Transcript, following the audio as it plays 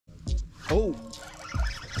Oh!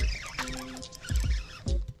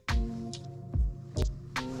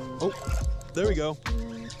 Oh, there we go.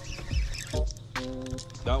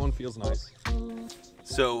 That one feels nice.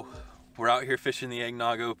 So we're out here fishing the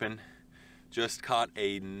Eggnog Open. Just caught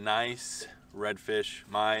a nice redfish,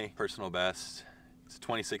 my personal best. It's a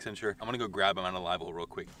 26 incher. I'm gonna go grab him on a live well real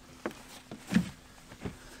quick.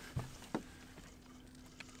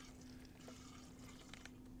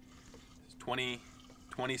 It's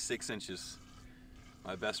 26 inches.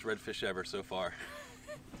 My best redfish ever so far.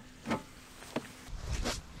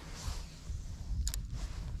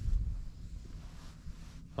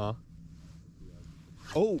 Huh?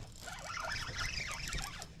 Oh!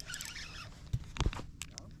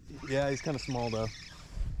 Yeah, he's kind of small though.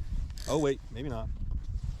 Oh wait, maybe not.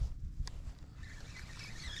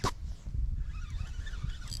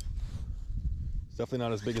 It's definitely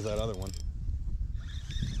not as big as that other one.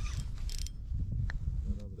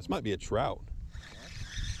 This might be a trout.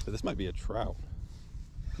 So this might be a trout.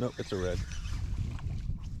 Nope, it's a red.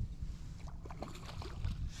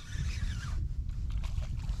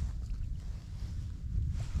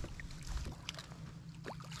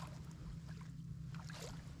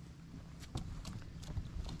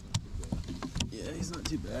 Yeah, he's not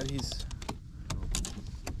too bad. He's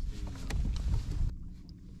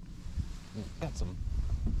got some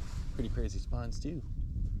pretty crazy spines too.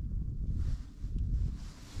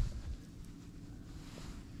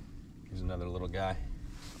 Here's another little guy.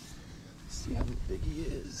 Let's see how big he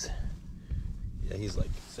is. Yeah, he's like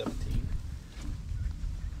 17.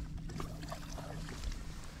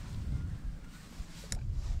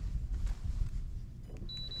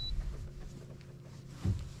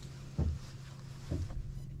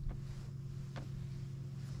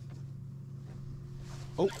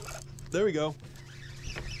 Oh, there we go.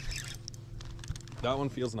 That one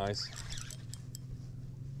feels nice.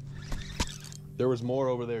 There was more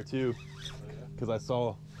over there too, because I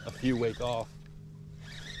saw a few wake off.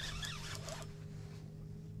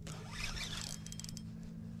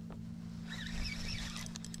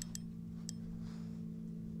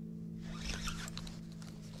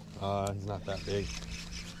 He's not that big.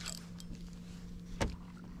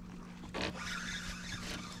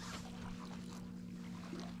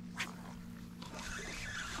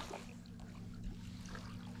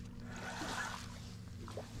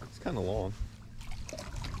 It's kind of long.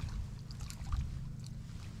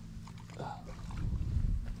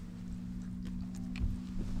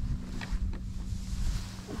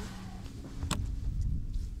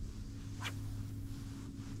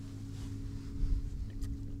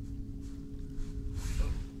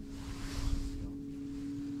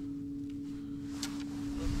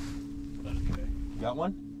 Got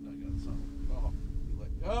one? I got some. Oh, you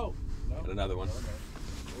let go. No. Got another one. Okay.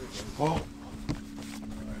 Oh.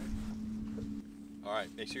 All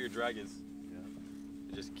right, make sure your drag is. Yeah.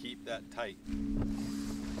 Just keep that tight.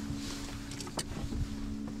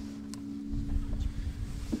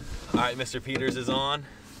 All right, Mr. Peters is on.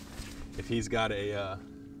 If he's got a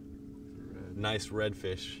nice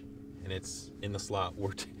redfish and it's in the slot,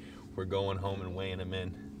 we're going home and weighing him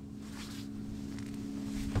in.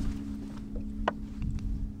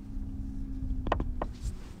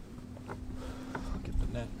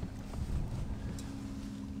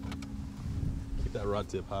 Keep that rod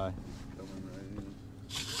tip high. Coming right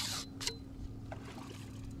in.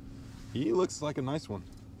 He looks like a nice one.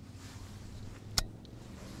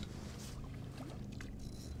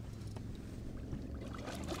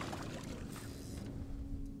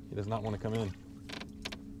 He does not want to come in.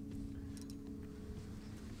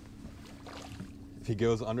 If he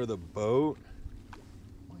goes under the boat, oh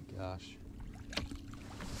my gosh.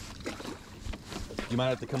 You might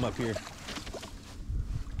have to come up here.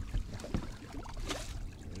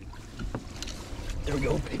 There we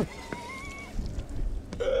go, baby.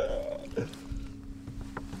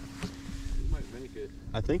 He might make it.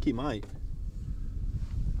 I think he might.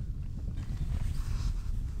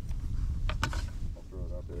 I'll throw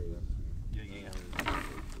it out there then. Yeah.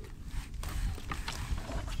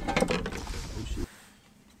 Oh shoot.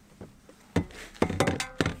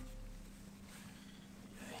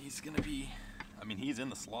 He's gonna be, I mean, he's in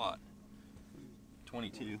the slot.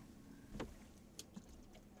 22.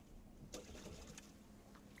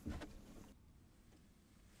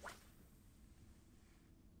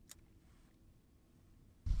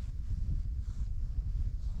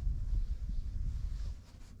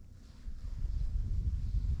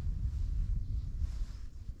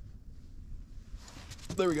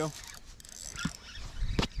 There we go.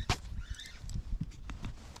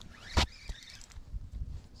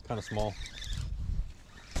 It's kind of small.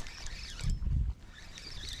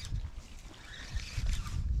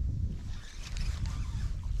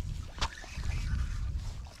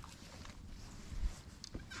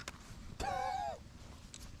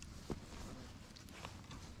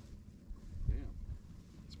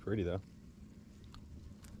 pretty though.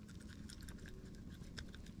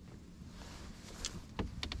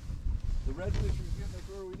 The redfish are getting us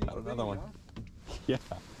where we need Got to another be, one. huh? Yeah.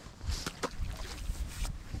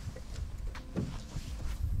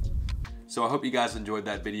 So I hope you guys enjoyed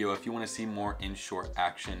that video. If you want to see more inshore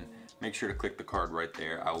action, make sure to click the card right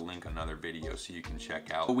there. I'll link another video so you can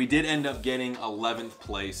check out. But we did end up getting 11th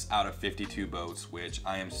place out of 52 boats, which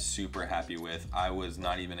I am super happy with. I was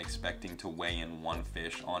not even expecting to weigh in one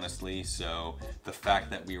fish, honestly. So the fact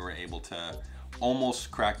that we were able to almost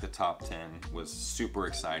crack the top 10 was super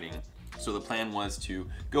exciting. So the plan was to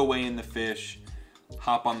go weigh in the fish,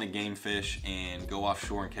 hop on the game fish, and go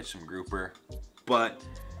offshore and catch some grouper. But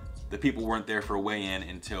the people weren't there for a weigh-in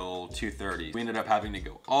until 2:30. We ended up having to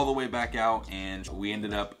go all the way back out, and we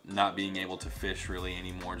ended up not being able to fish really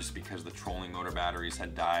anymore just because the trolling motor batteries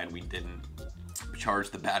had died. We didn't charge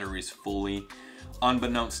the batteries fully,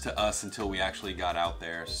 unbeknownst to us, until we actually got out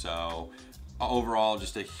there. So overall,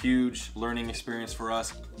 just a huge learning experience for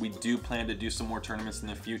us. We do plan to do some more tournaments in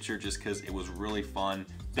the future just because it was really fun.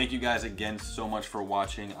 Thank you guys again so much for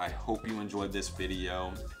watching. I hope you enjoyed this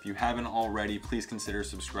video. If you haven't already, please consider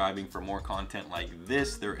subscribing for more content like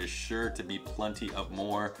this. There is sure to be plenty of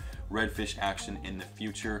more redfish action in the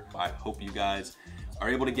future. I hope you guys are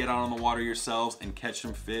able to get out on the water yourselves and catch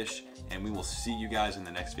some fish, and we will see you guys in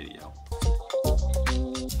the next video.